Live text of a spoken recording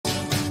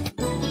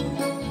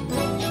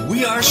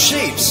We are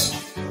shapes.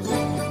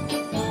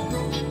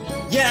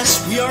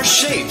 Yes, we are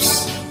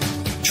shapes.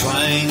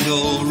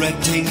 Triangle,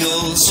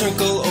 rectangle,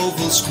 circle,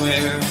 oval,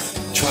 square.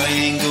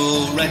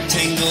 Triangle,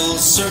 rectangle,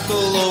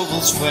 circle,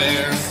 oval,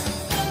 square.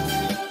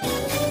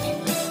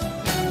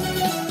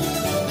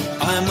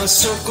 I'm a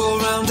circle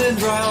round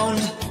and round,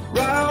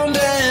 round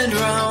and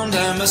round.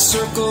 I'm a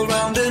circle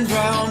round and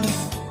round,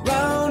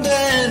 round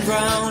and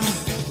round,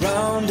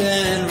 round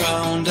and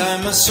round.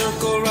 I'm a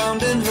circle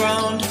round and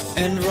round,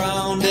 and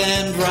round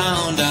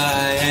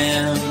I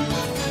am.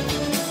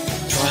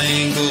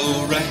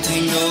 Triangle,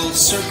 rectangle,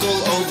 circle,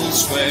 oval,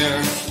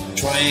 square.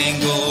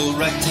 Triangle,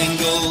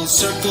 rectangle,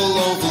 circle,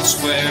 oval,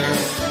 square.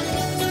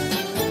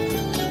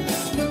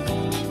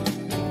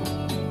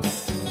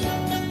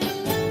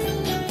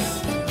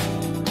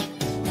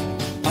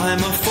 I'm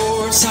a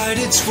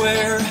four-sided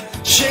square,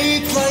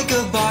 shaped like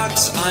a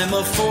box. I'm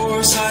a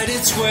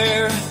four-sided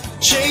square,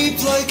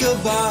 shaped like a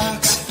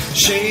box,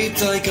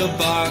 shaped like a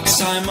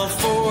box. I'm a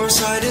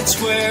four-sided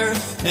square,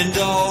 and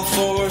all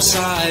four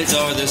sides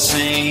are the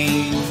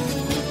same.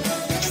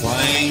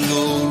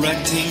 Triangle,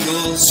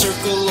 rectangle,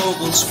 circle,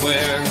 oval,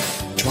 square.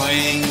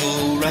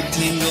 Triangle,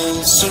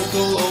 rectangle,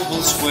 circle,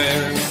 oval,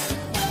 square.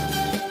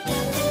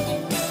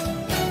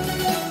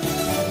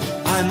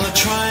 I'm a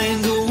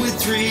triangle with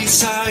three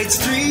sides,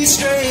 three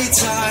straight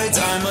sides.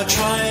 I'm a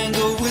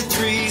triangle with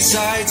three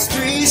sides,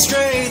 three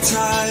straight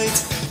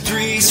sides,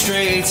 three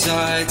straight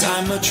sides.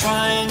 I'm a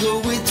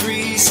triangle with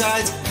three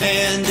sides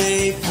and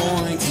a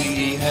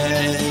pointy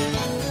head.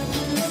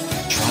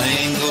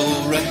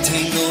 Triangle,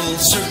 rectangle,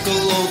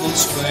 circle, oval,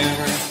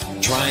 square.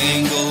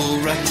 Triangle,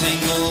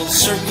 rectangle,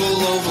 circle,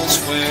 oval,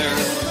 square.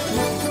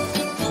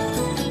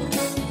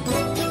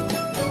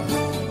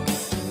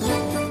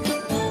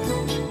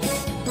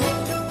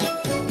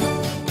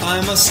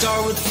 I'm a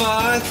star with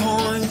 5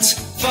 points,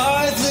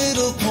 5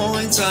 little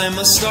points. I'm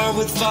a star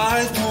with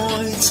 5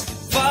 points,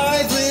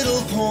 5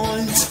 little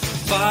points,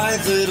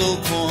 5 little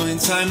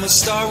points. I'm a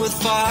star with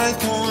 5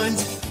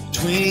 points,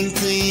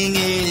 twinkling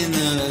in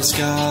the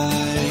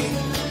sky.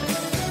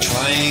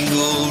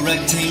 Triangle,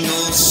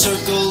 rectangle,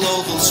 circle,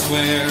 oval,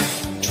 square.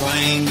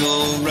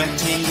 Triangle,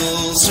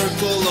 rectangle,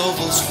 circle,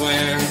 oval,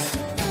 square.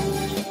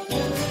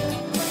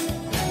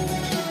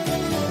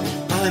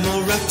 I'm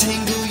a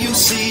rectangle you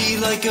see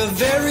like a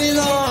very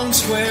long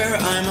square.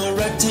 I'm a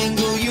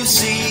rectangle you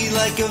see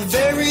like a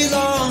very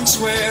long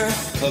square.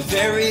 A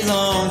very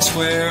long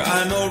square.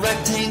 I'm a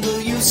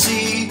rectangle you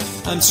see.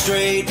 I'm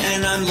straight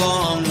and I'm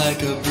long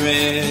like a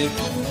brick.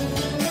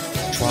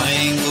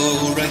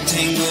 Triangle,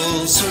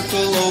 rectangle,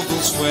 circle,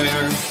 oval,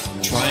 square.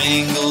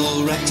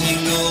 Triangle,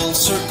 rectangle,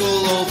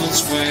 circle, oval,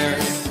 square.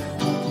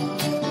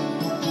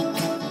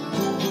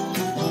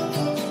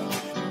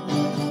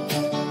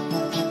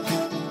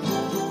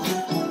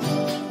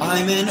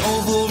 I'm an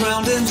oval,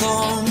 round and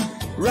long,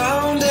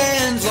 round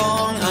and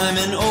long. I'm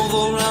an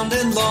oval, round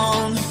and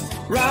long,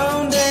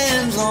 round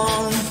and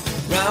long,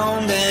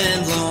 round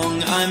and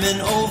long. I'm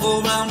an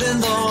oval, round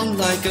and long,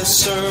 like a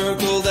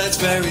circle that's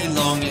very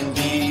long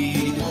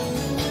indeed.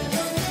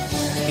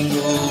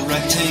 Triangle,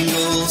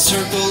 rectangle,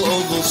 circle,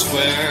 oval,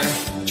 square.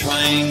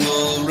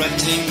 Triangle,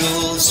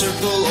 rectangle,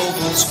 circle,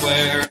 oval,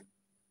 square.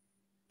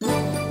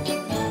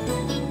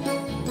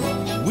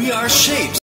 We are shapes.